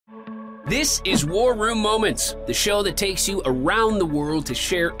This is War Room Moments, the show that takes you around the world to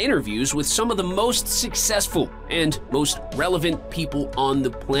share interviews with some of the most successful and most relevant people on the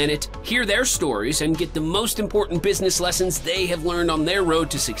planet, hear their stories, and get the most important business lessons they have learned on their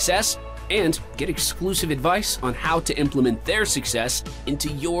road to success, and get exclusive advice on how to implement their success into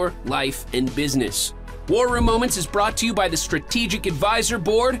your life and business. War Room Moments is brought to you by the Strategic Advisor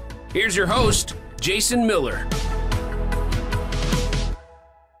Board. Here's your host, Jason Miller.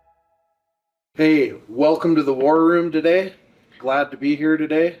 Hey, welcome to the War Room today. Glad to be here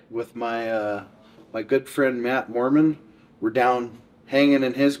today with my my good friend Matt Moorman. We're down hanging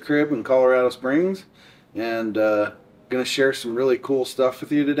in his crib in Colorado Springs, and gonna share some really cool stuff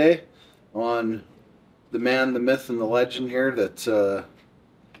with you today on the man, the myth, and the legend here that's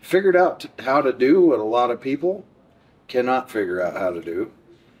figured out how to do what a lot of people cannot figure out how to do,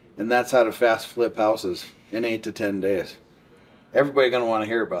 and that's how to fast flip houses in 8 to 10 days. Everybody gonna want to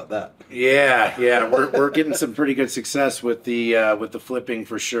hear about that. Yeah, we're getting some pretty good success with the flipping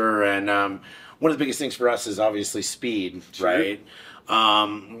for sure, and one of the biggest things for us is obviously speed, Sure. right?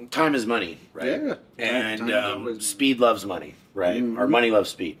 Time is money, right? Yeah, and speed loves money, right? Or money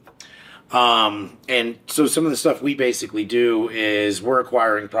loves speed. And so some of the stuff we basically do is we're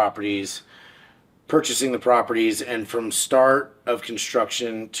acquiring properties, purchasing the properties, and from start of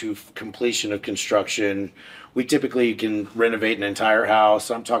construction to completion of construction, we typically can renovate an entire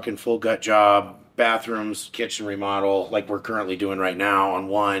house. I'm talking full gut job, bathrooms, kitchen remodel, like we're currently doing right now on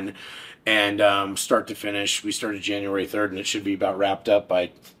one, and start to finish. We started January 3rd, and it should be about wrapped up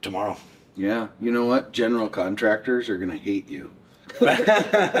by tomorrow. Yeah, you know what? General contractors are gonna hate you.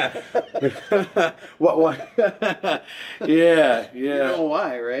 What? Yeah. You know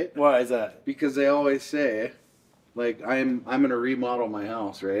why, right? Why is that? Because they always say, like, I'm gonna remodel my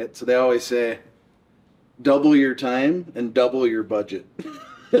house, right? So they always say, double your time and double your budget.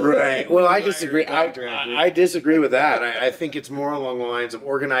 Right. Well, I disagree. I disagree with that. I think it's more along the lines of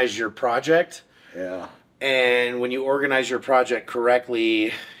organize your project. Yeah. And when you organize your project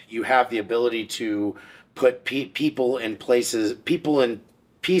correctly, you have the ability to put people in pieces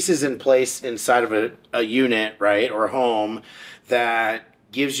in place inside of a unit, right, or a home that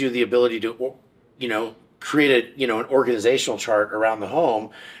gives you the ability to, create an organizational chart around the home,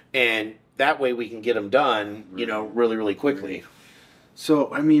 and that way we can get them done, really, really quickly.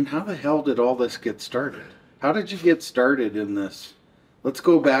 So, I mean, how the hell did all this get started? How did you get started in this? Let's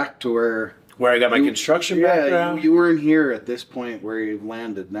go back to where I got my construction background. Yeah, you weren't here at this point where you've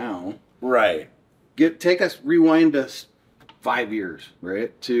landed now. Right. Rewind us 5 years,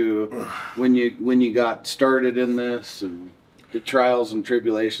 right, to when you got started in this and the trials and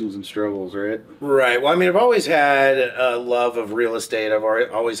tribulations and struggles, right? Right. Well, I mean, I've always had a love of real estate. I've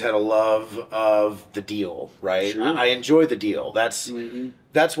always had a love of the deal, right? Sure. I enjoy the deal. That's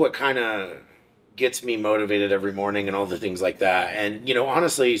what kind of gets me motivated every morning and all the things like that. And,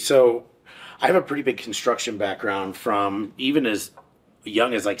 honestly, so I have a pretty big construction background from even as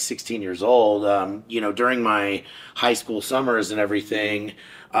young as like 16 years old. During my high school summers and everything,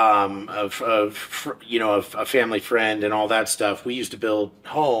 of a family friend and all that stuff, we used to build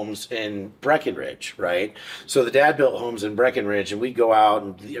homes in Breckenridge, right? So the dad built homes in Breckenridge, and we'd go out,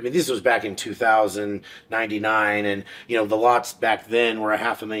 and this was back in 2099, and the lots back then were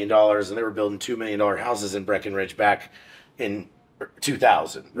 $500,000, and they were building $2 million houses in Breckenridge back in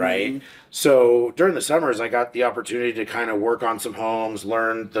 2000, right? So during the summers, I got the opportunity to kind of work on some homes,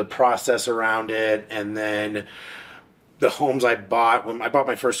 learn the process around it, and then the homes I bought, when I bought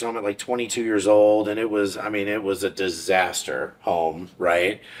my first home at like 22 years old, and it was a disaster home,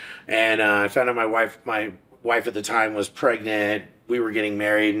 right? And I found out my wife at the time was pregnant. We were getting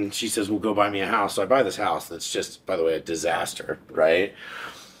married, and she says, well, go buy me a house. So I buy this house that's just, by the way, a disaster, right?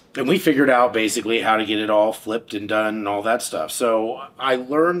 And we figured out basically how to get it all flipped and done and all that stuff. So I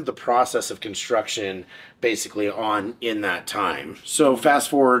learned the process of construction basically in that time. So fast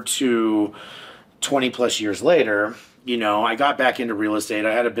forward to 20 plus years later, I got back into real estate.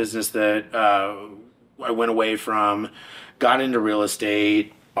 I had a business that I went away from, got into real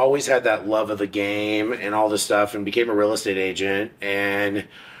estate, always had that love of the game and all this stuff, and became a real estate agent. And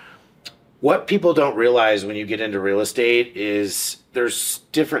what people don't realize when you get into real estate is there's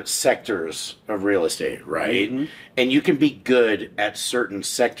different sectors of real estate, right? Mm-hmm. And you can be good at certain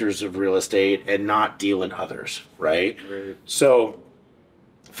sectors of real estate and not deal in others, right? So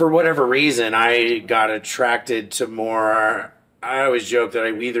for whatever reason, I got attracted to more. I always joke that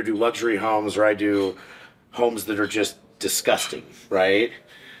I either do luxury homes or I do homes that are just disgusting, right?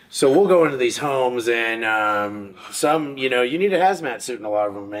 So we'll go into these homes, and some, you need a hazmat suit in a lot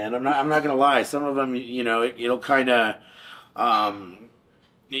of them, man. I'm not gonna lie. Some of them, it'll kind of,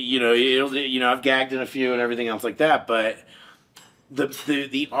 I've gagged in a few and everything else like that, but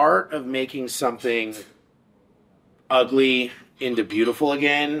the art of making something ugly into beautiful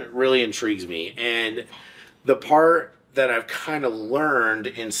again really intrigues me. And the part that I've kind of learned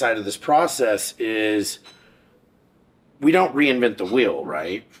inside of this process is we don't reinvent the wheel,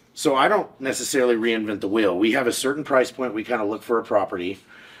 right? So I don't necessarily reinvent the wheel. We have a certain price point. We kind of look for a property.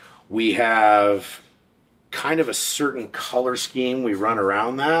 We have kind of a certain color scheme. We run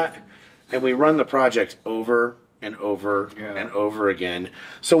around that, and we run the project over and over and over again.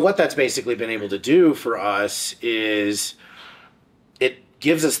 So what that's basically been able to do for us is it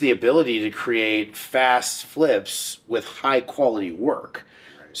gives us the ability to create fast flips with high quality work.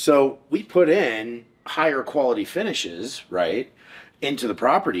 So we put in higher quality finishes, right, into the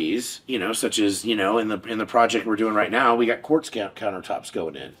properties, such as, in the project we're doing right now, we got quartz countertops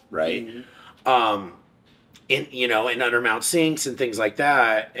going in, right? Mm-hmm. And undermount sinks and things like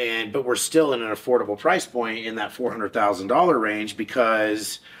that. But we're still in an affordable price point in that $400,000 range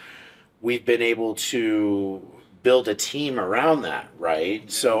because we've been able to build a team around that,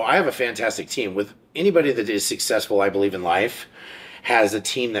 right? So I have a fantastic team. With anybody that is successful, I believe, in life, has a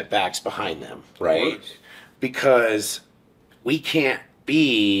team that backs behind them, right? Because we can't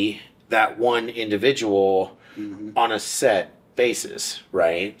be that one individual on a set basis,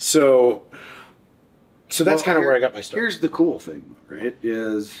 right? So that's kind of where I got my start. Here's the cool thing, right?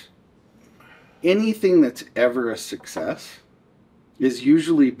 Is anything that's ever a success is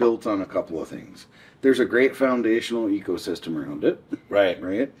usually built on a couple of things. There's a great foundational ecosystem around it. Right.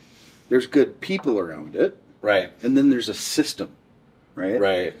 Right? There's good people around it. Right. And then there's a system. Right?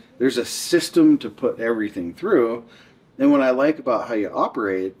 Right. There's a system to put everything through. And what I like about how you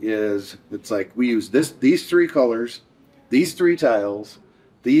operate is it's like we use these three colors, these three tiles,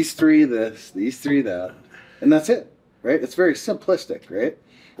 these three this, these three that, and that's it, right? It's very simplistic, right?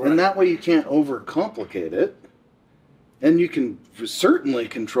 And that way you can't overcomplicate it, and you can certainly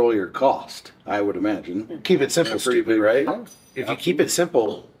control your cost, I would imagine. Keep it simple, stupid, right? If you keep it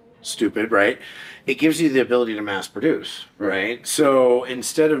simple, stupid, right? It gives you the ability to mass produce, right? So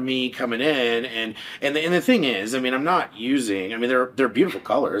instead of me coming in and the thing is, I'm not using. They're beautiful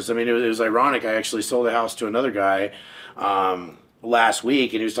colors. It was ironic. I actually sold a house to another guy last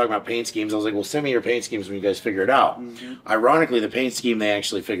week, and he was talking about paint schemes. I was like, well, send me your paint schemes when you guys figure it out. Mm-hmm. Ironically, the paint scheme they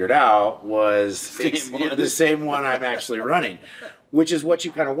actually figured out was the same one I'm actually running, which is what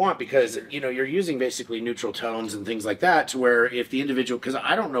you kind of want because, you're using basically neutral tones and things like that to where if the individual, because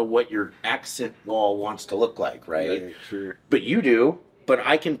I don't know what your accent wall wants to look like, right? Sure. But you do, but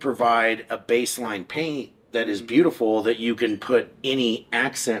I can provide a baseline paint that is beautiful that you can put any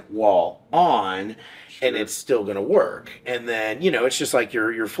accent wall on. Sure. And it's still going to work. And then, it's just like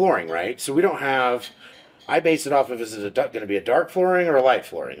your flooring, right? So we don't have, I base it off of is it going to be a dark flooring or a light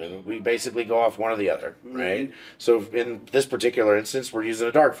flooring? And we basically go off one or the other, right? Mm-hmm. So in this particular instance, we're using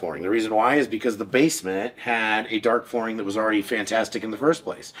a dark flooring. The reason why is because the basement had a dark flooring that was already fantastic in the first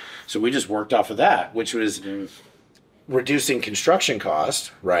place. So we just worked off of that, which was reducing construction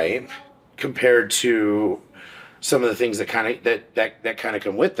cost, right? Compared to some of the things that kind of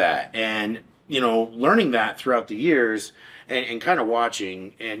come with that. And learning that throughout the years and kind of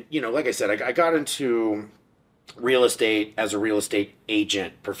watching. And, like I said, I got into real estate as a real estate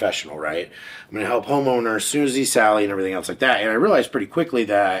agent professional, right? I'm going to help homeowners, Susie, Sally, and everything else like that. And I realized pretty quickly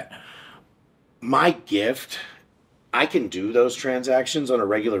that my gift, I can do those transactions on a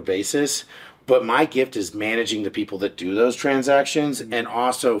regular basis, but my gift is managing the people that do those transactions and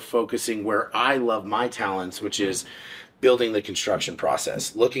also focusing where I love my talents, which is building the construction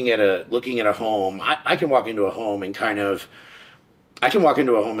process, looking at a home. I can walk into a home and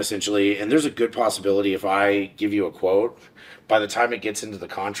essentially, and there's a good possibility if I give you a quote, by the time it gets into the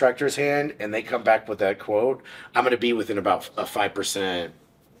contractor's hand and they come back with that quote, I'm going to be within about a 5%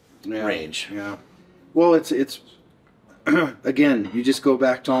 range. Yeah. Well, it's again, you just go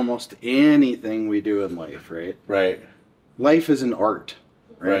back to almost anything we do in life, right? Right. Life is an art,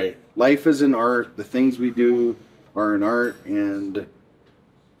 right? Life is an art. The things we do are an art, and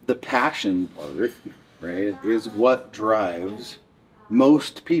the passion part, right, is what drives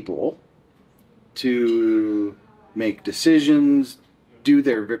most people to make decisions,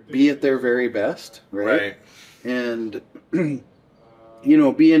 be at their very best, right? And being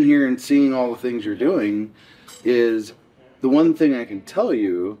here and seeing all the things you're doing is the one thing I can tell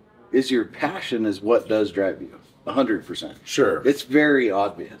you is your passion is what does drive you 100%. Sure. It's very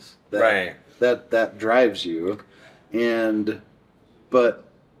obvious that drives you. But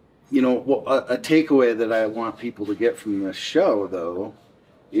a takeaway that I want people to get from this show, though,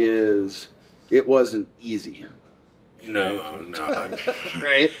 is it wasn't easy. No.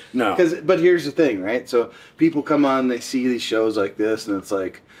 Right? No. But here's the thing, right? So people come on, they see these shows like this, and it's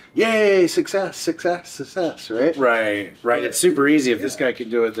like, yay, success, right? Right. It's super easy. If this guy can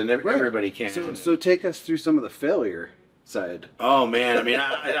do it, then everybody can. So take us through some of the failure side. Oh man, I mean,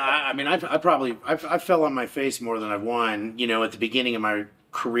 I fell on my face more than I've won. You know, at the beginning of my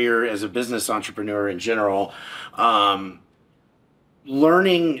career as a business entrepreneur in general,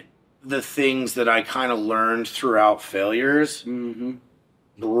 learning the things that I kind of learned throughout failures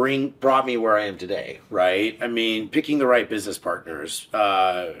brought me where I am today, right? I mean, picking the right business partners.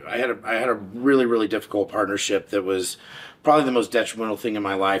 I had a really, really difficult partnership that was probably the most detrimental thing in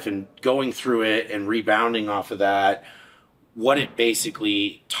my life, and going through it and rebounding off of that, what it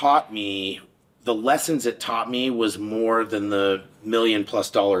basically taught me, the lessons it taught me was more than the $1 million+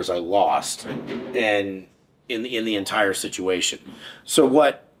 I lost and in the entire situation. So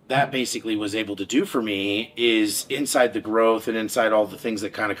what that basically was able to do for me is, inside the growth and inside all the things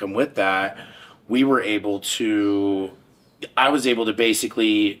that kind of come with that, I was able to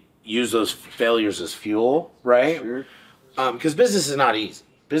basically use those failures as fuel, right? Sure. Because business is not easy.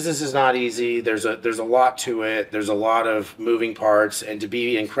 Business is not easy. There's a lot to it. There's a lot of moving parts, and to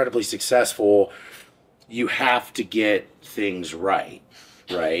be incredibly successful, you have to get things right?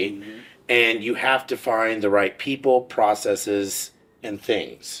 And you have to find the right people, processes, and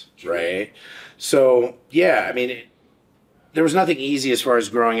things, right? So, yeah, I mean, there was nothing easy as far as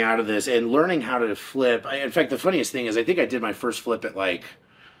growing out of this and learning how to flip. In fact, the funniest thing is I think I did my first flip at like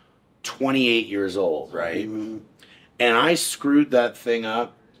 28 years old, right? Mm-hmm. And I screwed that thing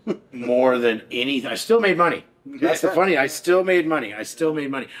up more than anything. I still made money. That's the funny. I still made money. I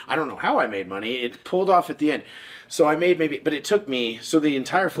don't know how I made money. It pulled off at the end. So I made but it took me, so the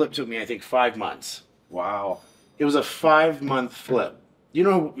entire flip took me, I think, 5 months. Wow. It was a 5-month flip. You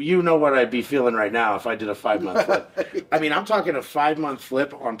know what I'd be feeling right now if I did a 5-month flip. I mean, I'm talking a 5-month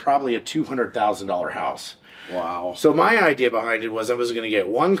flip on probably a $200,000 house. Wow. So my idea behind it was I was going to get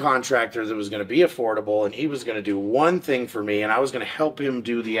one contractor that was going to be affordable, and he was going to do one thing for me, and I was going to help him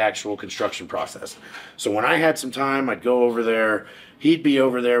do the actual construction process. So when I had some time, I'd go over there. He'd be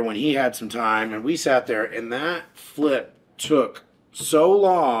over there when he had some time, and we sat there, and that flip took so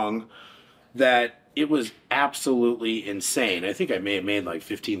long that it was absolutely insane. I think I may have made like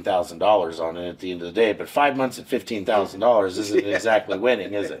 $15,000 on it at the end of the day, but 5 months at $15,000 isn't exactly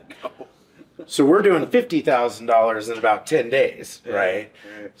winning, is it? So we're doing $50,000 in about 10 days, right?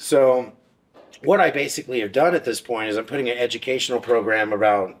 So what I basically have done at this point is I'm putting an educational program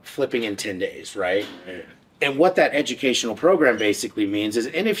around flipping in 10 days, right? And what that educational program basically means is,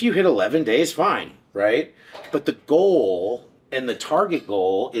 and if you hit 11 days, fine, right? But the goal and the target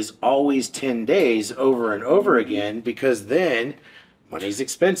goal is always 10 days over and over again, because then money's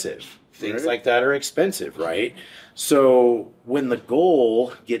expensive. Things like that are expensive, right? So when the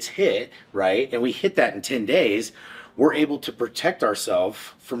goal gets hit, right, and we hit that in 10 days, we're able to protect ourselves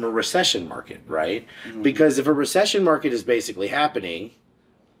from a recession market, right? Mm-hmm. Because if a recession market is basically happening,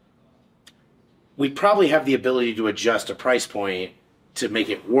 we probably have the ability to adjust a price point to make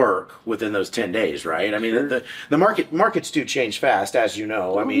it work within those 10 days, right? I mean, sure. the markets do change fast, as you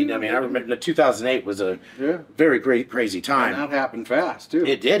know. I remember 2008 was a very great, crazy time. And that happened fast, too.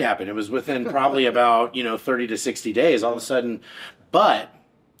 It did happen. It was within probably about, 30 to 60 days, all of a sudden. But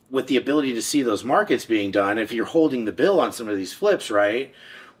with the ability to see those markets being done, if you're holding the bill on some of these flips, right,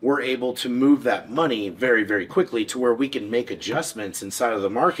 we're able to move that money very, very quickly to where we can make adjustments inside of the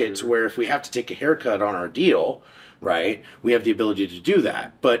market to where if we have to take a haircut on our deal, right, we have the ability to do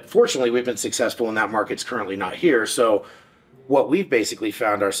that. But fortunately, we've been successful, and that market's currently not here. So what we've basically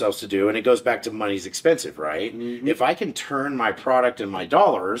found ourselves to do, and it goes back to money's expensive, right? Mm-hmm. If I can turn my product and my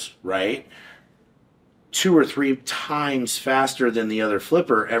dollars, right, 2 or 3 times faster than the other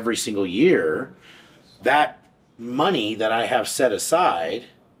flipper every single year, that money that I have set aside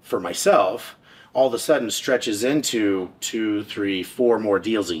for myself all of a sudden stretches into 2, 3, 4 more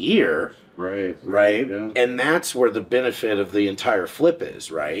deals a year. Right. Yeah. And that's where the benefit of the entire flip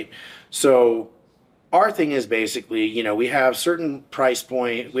is, right? So our thing is basically, we have certain price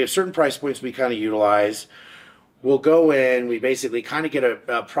points we kind of utilize. We'll go in, we basically kind of get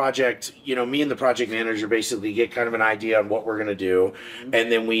a project, me and the project manager basically get kind of an idea on what we're going to do,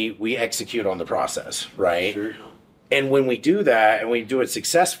 and then we execute on the process, right? Sure. And when we do that, and we do it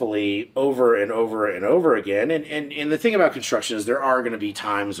successfully over and over and over again, and the thing about construction is there are going to be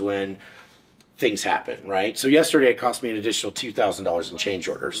times when things happen, right? So yesterday it cost me an additional $2,000 in change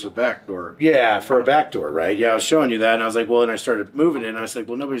orders. For a back door. Yeah, for a back door, right? Yeah, I was showing you that, and I was like, well, and I started moving it, and I was like,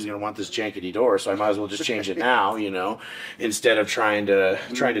 well, nobody's going to want this jankety door, so I might as well just change it now, instead of trying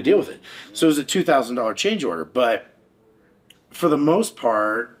to deal with it. So it was a $2,000 change order, but for the most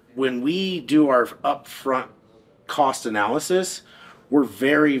part, when we do our upfront cost analysis, we're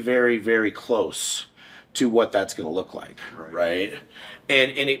very, very, very close to what that's going to look like, right?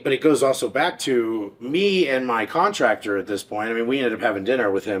 But it goes also back to me and my contractor at this point. I mean, we ended up having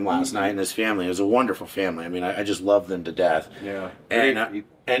dinner with him last night and his family. It was a wonderful family. I mean, I just love them to death. Yeah. And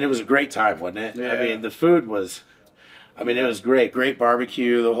it was a great time, wasn't it? Yeah. I mean, the food was, I mean, it was great. Great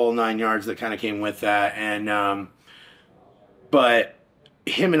barbecue, the whole 9 yards that kind of came with that. And, but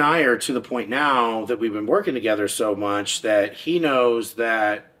him and I are to the point now that we've been working together so much that he knows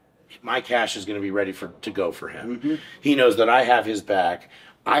that my cash is going to be ready to go for him. Mm-hmm. He knows that I have his back.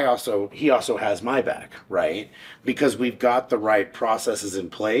 He also has my back, right? Because we've got the right processes in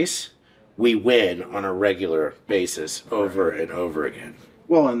place. We win on a regular basis over and over again.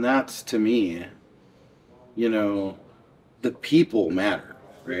 Well, and that's, to me, you know, the people matter,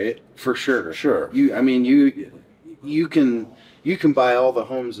 right? For sure. Sure. You can buy all the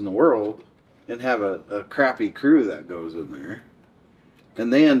homes in the world and have a crappy crew that goes in there,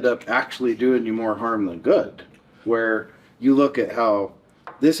 and they end up actually doing you more harm than good. Where you look at how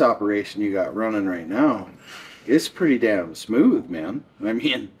this operation you got running right now, it's pretty damn smooth, man. I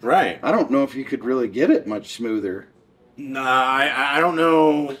mean, right. I don't know if you could really get it much smoother. No, I don't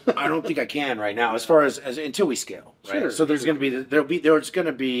know. I don't think I can right now. As far as until we scale, right? Sure, so there's going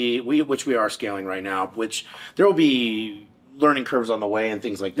to be which we are scaling right now. Which there will be learning curves on the way and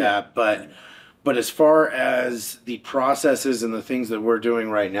things like that. But as far as the processes and the things that we're doing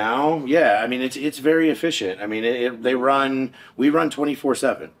right now, yeah, I mean it's very efficient. I mean we run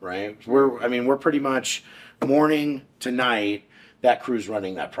 24/7, right? We're pretty much morning to night. That crew's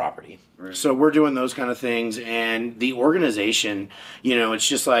running that property. Right. So we're doing those kind of things, and the organization, it's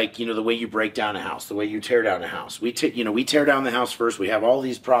just like, the way you break down a house, the way you tear down a house. We tear down the house first. We have all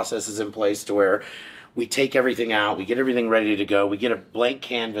these processes in place to where we take everything out, we get everything ready to go. We get a blank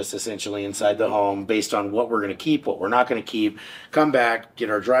canvas essentially inside the home based on what we're going to keep, what we're not going to keep. Come back,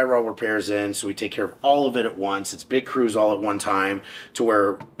 get our drywall repairs in, so we take care of all of it at once. It's big crews all at one time, to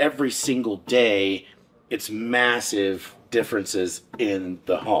where every single day it's massive differences in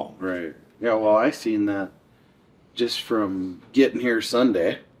the home. Right. Yeah, well, I seen that just from getting here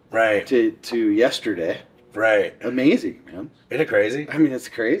Sunday. Right. To yesterday. Right. Amazing, man. Isn't it crazy? I mean, it's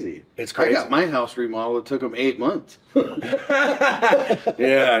crazy. It's crazy. I got my house remodeled. It took them 8 months. Yeah,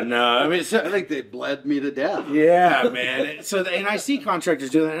 no. I mean, I think they bled me to death. Yeah, man. And I see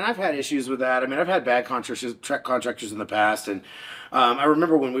contractors doing that, and I've had issues with that. I mean, I've had bad contractors in the past, and I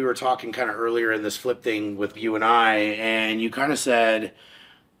remember when we were talking kind of earlier in this flip thing with you and you kind of said,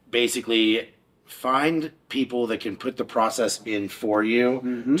 basically, find people that can put the process in for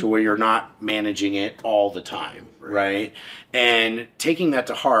you to where you're not managing it all the time, right? And taking that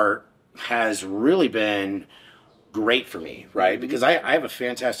to heart has really been great for me, right? Because I have a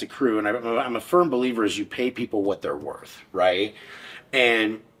fantastic crew, and I'm a firm believer is you pay people what they're worth, right?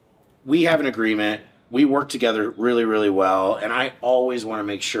 And we have an agreement. We work together really, really well, and I always want to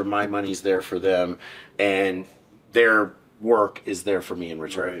make sure my money's there for them, and their work is there for me in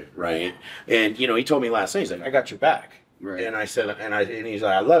return, right? And he told me last night, he's like, "I got your back," right? And I said, and he's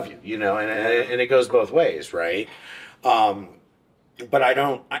like, "I love you," and it goes both ways, right? But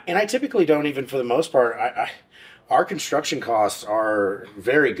I typically don't even, for the most part, our construction costs are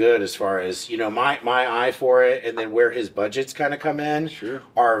very good as far as, my eye for it, and then where his budgets kind of come in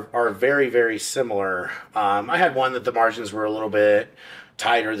are very, very similar. I had one that the margins were a little bit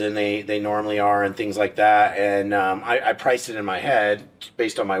tighter than they normally are and things like that, and I priced it in my head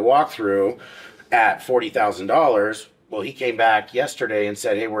based on my walkthrough at $40,000. Well, he came back yesterday and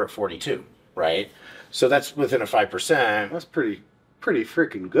said, "Hey, we're at 42," right? So that's within a 5%. That's pretty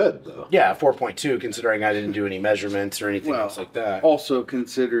freaking good, though. Yeah, 4.2, considering I didn't do any measurements or anything else like that. Also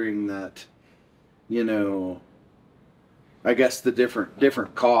considering that, I guess the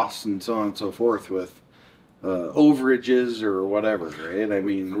different costs and so on and so forth with overages or whatever, right? I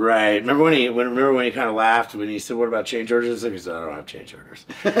mean, right. Remember when he kind of laughed when he said, "What about change orders?" And he said, "I don't have change orders,"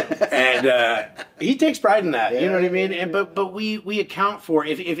 and he takes pride in that. You know what I mean? And but we account for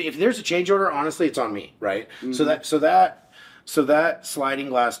if there's a change order, honestly, it's on me, right? Mm-hmm. So that sliding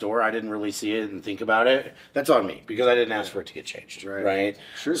glass door, I didn't really see it and think about it. That's on me because I didn't ask for it to get changed, right?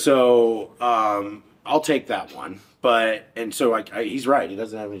 Sure. So I'll take that one. So he's right. He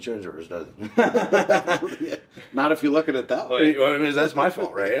doesn't have any change orders, does he? Not if you look at it that way. Well, I mean, that's my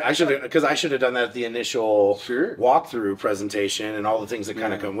fault, right? I should have done that at the initial walkthrough presentation and all the things that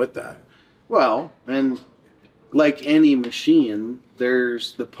kind of come with that. Well, and like any machine,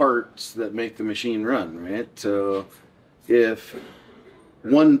 there's the parts that make the machine run, right? So if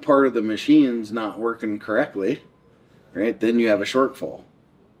one part of the machine's not working correctly, right? Then you have a shortfall.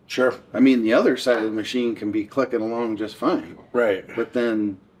 Sure. I mean, the other side of the machine can be clicking along just fine. Right. But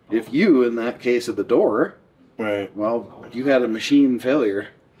then if you, in that case of the door, Right. well, you had a machine failure.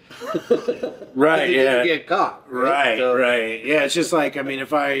 Right. You Yeah. didn't get caught. Right. So, Right. Yeah. It's just like, I mean,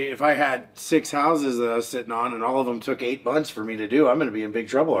 if I had 6 houses that I was sitting on and all of them took 8 months for me to do, I'm going to be in big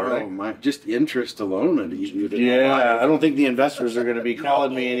trouble, all right? Oh, my, just interest alone would eat you to Yeah, I don't think the investors are going to be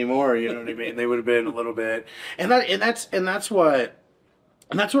calling me anymore. You know what I mean? They would have been a little bit, and that's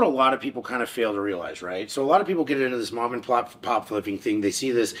what a lot of people kind of fail to realize, right? So a lot of people get into this mom and pop flipping thing. They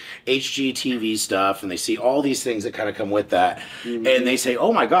see this HGTV stuff, and they see all these things that kind of come with that, and they say,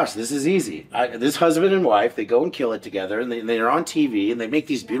 "Oh my gosh, this is easy." This husband and wife, they go and kill it together, and they're on TV, and they make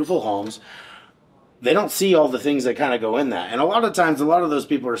these beautiful homes. They don't see all the things that kind of go in that. And a lot of times, a lot of those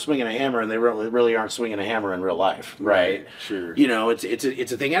people are swinging a hammer, and they really aren't swinging a hammer in real life, right? Sure. You know, it's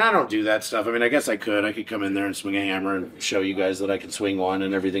a thing. And I don't do that stuff. I mean, I guess I could come in there and swing a hammer and show you guys that I can swing one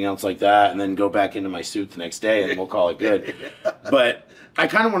and everything else like that, and then go back into my suit the next day, and we'll call it good. But I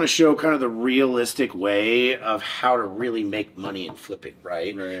kind of want to show kind of the realistic way of how to really make money in flipping,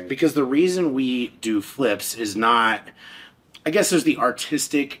 right? Because the reason we do flips is not... I guess there's the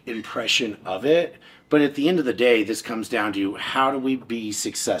artistic impression of it, but at the end of the day, this comes down to how do we be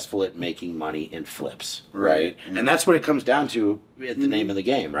successful at making money in flips, right? And that's what it comes down to at the name of the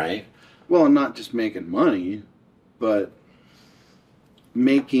game, right? Well, not just making money, but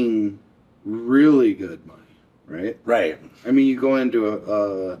making really good money, right? Right. I mean, you go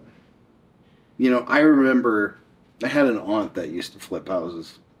into I remember I had an aunt that used to flip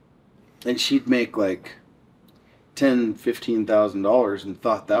houses, and she'd make like $10,000-$15,000 and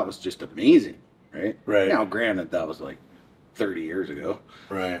thought that was just amazing, right? Right. Now, granted, that was like 30 years ago.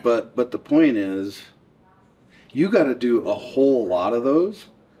 Right. But the point is, you got to do a whole lot of those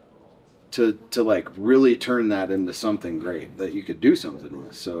to like really turn that into something great that you could do something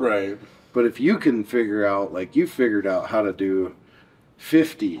with. So, Right. But if you can figure out, like you figured out how to do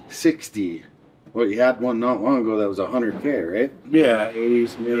 50, 60. Well, you had one not long ago that was 100K, right? Yeah,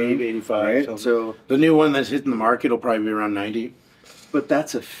 80s, maybe 85. Right? So the new one that's hitting the market will probably be around 90. But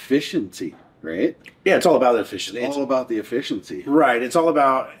that's efficiency, right? Yeah, it's all about efficiency. It's all about the efficiency. Right. It's all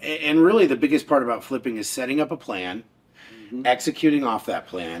about, and really the biggest part about flipping is setting up a plan, executing off that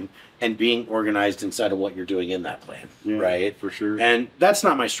plan, and being organized inside of what you're doing in that plan. Yeah, right? for sure. And that's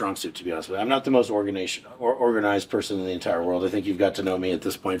not my strong suit, to be honest with you. I'm not the most organized person in the entire world. I think you've got to know me at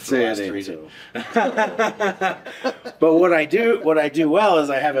this point for the last 3 days. But what I do well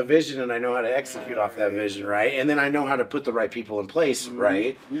is I have a vision and I know how to execute off that vision, right? And then I know how to put the right people in place,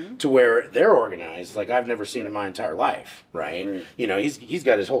 right? To where they're organized like I've never seen in my entire life, right? You know, he's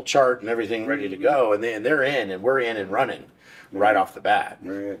got his whole chart and everything ready to go, and they're in and we're in and running right off the bat.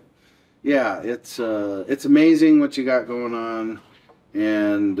 Right. Yeah, it's amazing what you got going on,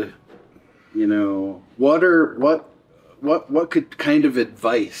 and you know what could kind of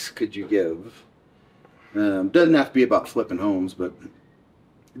advice could you give? Doesn't have to be about flipping homes, but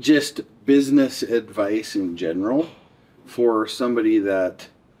just business advice in general for somebody that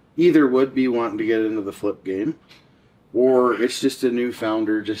either would be wanting to get into the flip game, or it's just a new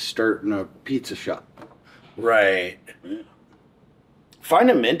founder just starting a pizza shop. Right.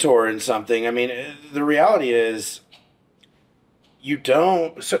 Find a mentor in something. I mean, the reality is you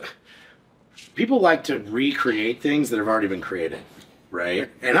don't... So people like to recreate things that have already been created, right?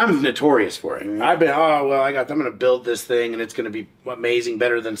 And I'm notorious for it. I've been, I'm going to build this thing and it's going to be amazing,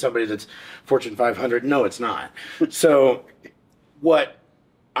 better than somebody that's Fortune 500. No, it's not. So what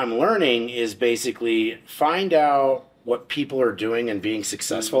I'm learning is basically find out what people are doing and being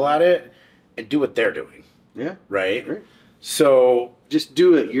successful at it and do what they're doing. Yeah. Right? Right. So just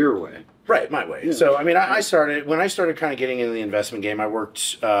do it your way. Right, my way. Yeah. So, I mean, when I started kind of getting into the investment game, I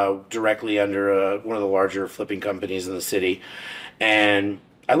worked directly under one of the larger flipping companies in the city, and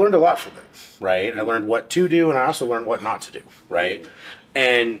I learned a lot from it, right? I learned what to do, and I also learned what not to do, right?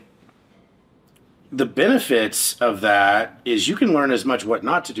 And the benefits of that is you can learn as much what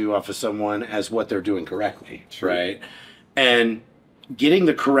not to do off of someone as what they're doing correctly, right? And getting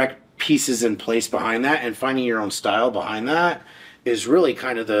the correct pieces in place behind that and finding your own style behind that is really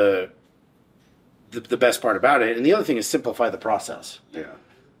kind of the best part about it. And the other thing is simplify the process. Yeah.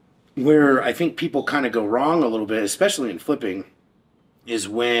 Where I think people kind of go wrong a little bit, especially in flipping, is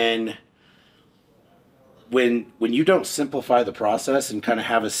when you don't simplify the process and kind of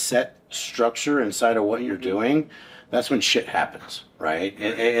have a set structure inside of what you're doing, that's when shit happens, right?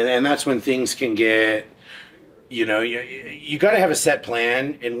 And that's when things can get... You know, you got to have a set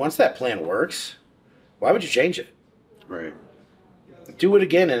plan, and once that plan works, why would you change it? Right. do it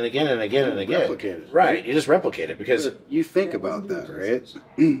again and again and again and again. Replicate it. Right. You just replicate it because you think about that,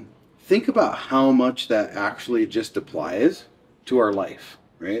 right? Think about how much that actually just applies to our life,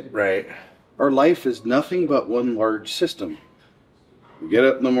 right? Right. Our life is nothing but one large system. You get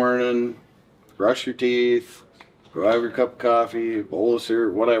up in the morning, brush your teeth, go have your cup of coffee, bowl of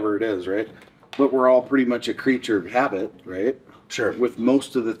cereal, whatever it is, right? But we're all pretty much a creature of habit, right? Sure. With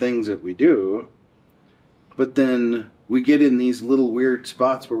most of the things that we do. But then we get in these little weird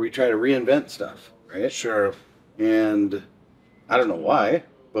spots where we try to reinvent stuff, right? Sure. And I don't know why,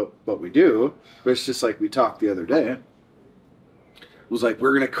 but we do. But it's just like we talked the other day. It was like,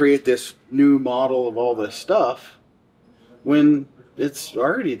 we're going to create this new model of all this stuff when it's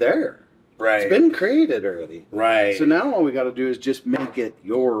already there. Right. It's been created already. Right. So now all we got to do is just make it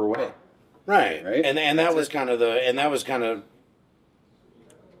your way. Right. Right. And that was kind of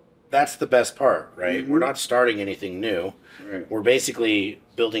that's the best part, right? Mm-hmm. We're not starting anything new. Right. We're basically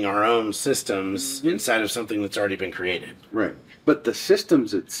building our own systems inside of something that's already been created. Right. But the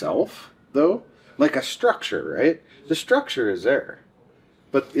systems itself, though, like a structure, right? The structure is there.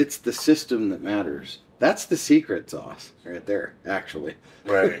 But it's the system that matters. That's the secret sauce right there, actually.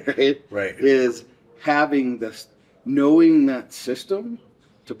 Right. Right? Right. Is having this, knowing that system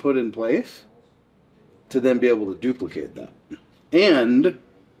to put in place to then be able to duplicate that.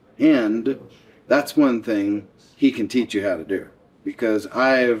 And that's one thing he can teach you how to do. Because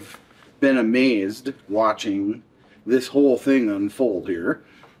I've been amazed watching this whole thing unfold here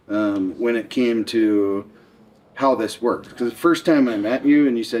when it came to how this works. Because the first time I met you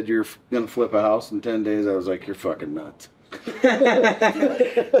and you said you're going to flip a house in 10 days, I was like, you're fucking nuts.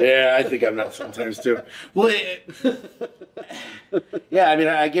 Yeah, I think I'm nuts sometimes too. Well, yeah, I mean,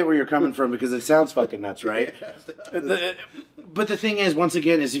 I get where you're coming from because it sounds fucking nuts, right? But the thing is, once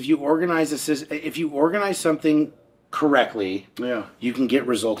again, is if you organize something correctly, Yeah. you can get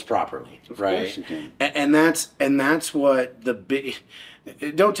results properly, right? course you can. And that's what the big.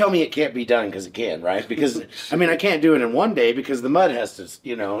 Don't tell me it can't be done because it can, right? Because I mean, I can't do it in one day because the mud has to,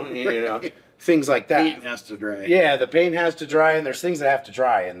 things like that. Paint has to dry. Yeah, the paint has to dry, and there's things that have to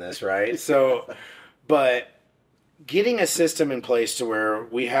dry in this, right? So, but getting a system in place to where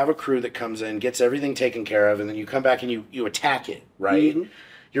we have a crew that comes in, gets everything taken care of, and then you come back and you attack it, right? Mm-hmm.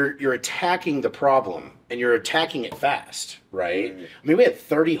 You're attacking the problem, and you're attacking it fast, right? I mean, we had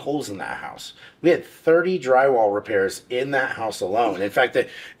 30 holes in that house. We had 30 drywall repairs in that house alone. In fact,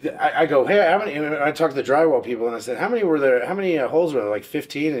 I go, hey, how many? I talked to the drywall people, and I said, how many were there? How many holes were there? Like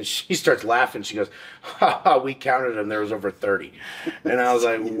 15? And she starts laughing. She goes, ha ha, we counted them. There was over 30. And I was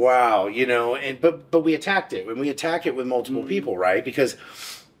like, wow, but we attacked it, and we attack it with multiple people, right? Because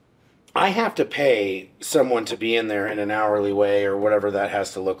I have to pay someone to be in there in an hourly way or whatever that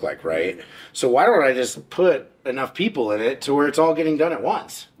has to look like, right? So why don't I just put enough people in it to where it's all getting done at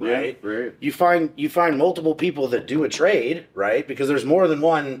once, right? Right. You find multiple people that do a trade, right? Because there's more than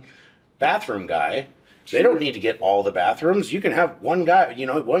one bathroom guy. They don't need to get all the bathrooms. You can have one guy,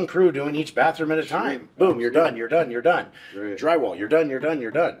 one crew doing each bathroom at a time. Boom, you're done. Right. Drywall, you're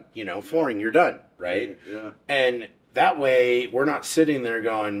done. Flooring, you're done, right? Yeah. And that way, we're not sitting there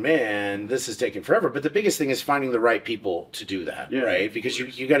going, man, this is taking forever. But the biggest thing is finding the right people to do that, right? Because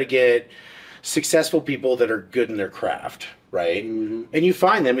you got to get successful people that are good in their craft, right? Mm-hmm. And you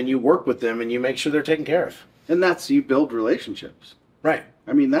find them and you work with them and you make sure they're taken care of. And you build relationships. Right.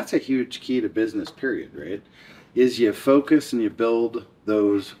 I mean, that's a huge key to business, period, right? Is you focus and you build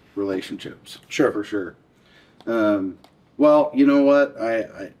those relationships. Sure. For sure. Well, you know what?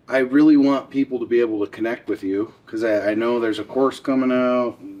 I really want people to be able to connect with you because I know there's a course coming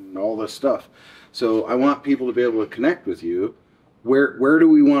out and all this stuff. So I want people to be able to connect with you. Where do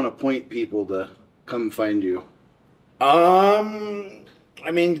we want to point people to come find you?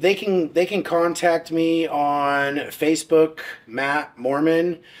 I mean, they can contact me on Facebook, Matt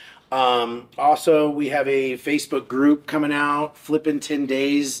Moorman. Also, we have a Facebook group coming out, Flippin' 10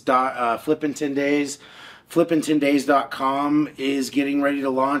 Days. Flippin10days.com is getting ready to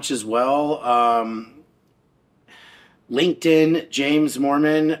launch as well. LinkedIn, James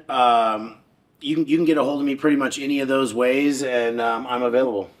Moorman. You can get a hold of me pretty much any of those ways, and I'm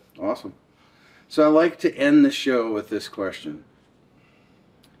available. Awesome. So I like to end the show with this question.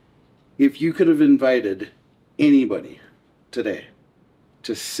 If you could have invited anybody today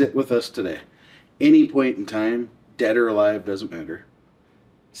to sit with us today, any point in time, dead or alive, doesn't matter,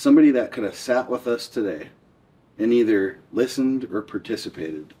 somebody that could have sat with us today and either listened or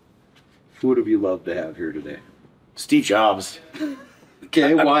participated, who would have you loved to have here today? Steve Jobs.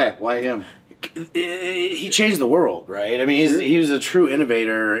 Okay, why? Why him? he changed the world, right? I mean, he was a true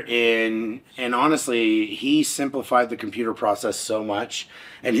innovator and honestly, he simplified the computer process so much,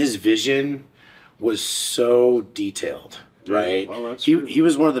 and his vision was so detailed, right? Well, that's true. He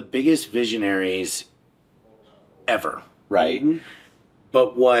was one of the biggest visionaries ever, right? Mm-hmm.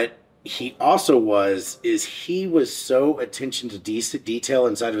 But what he also is he was so attention to detail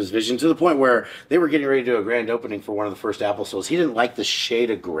inside of his vision to the point where they were getting ready to do a grand opening for one of the first Apple stores. He didn't like the shade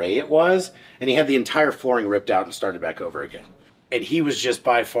of gray it was, and he had the entire flooring ripped out and started back over again. And he was just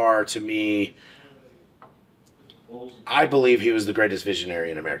by far, to me, I believe he was the greatest visionary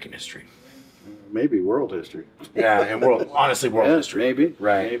in American history. Maybe world history. Yeah, and world history. Maybe.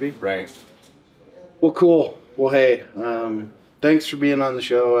 Right. Maybe. Right. Well, cool. Well, hey, thanks for being on the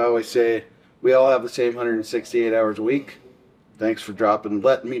show. I always say we all have the same 168 hours a week. Thanks for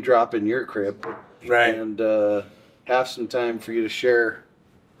letting me drop in your crib. Right. And have some time for you to share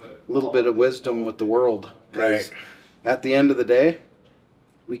a little bit of wisdom with the world. 'Cause Right. at the end of the day,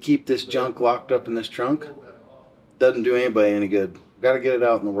 we keep this junk locked up in this trunk. Doesn't do anybody any good. Got to get it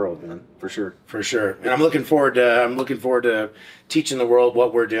out in the world, man, for sure. For sure. And I'm looking forward to teaching the world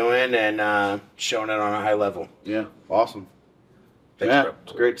what we're doing and showing it on a high level. Yeah, awesome. Thanks, Matt, bro.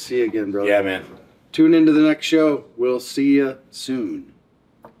 it's great to see you again, brother. Yeah, man. Tune into the next show. We'll see you soon.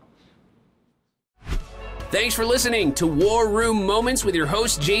 Thanks for listening to War Room Moments with your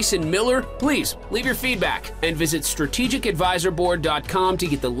host, Jason Miller. Please leave your feedback and visit strategicadvisorboard.com to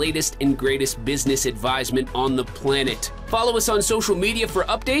get the latest and greatest business advisement on the planet. Follow us on social media for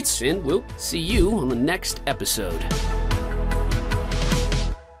updates, and we'll see you on the next episode.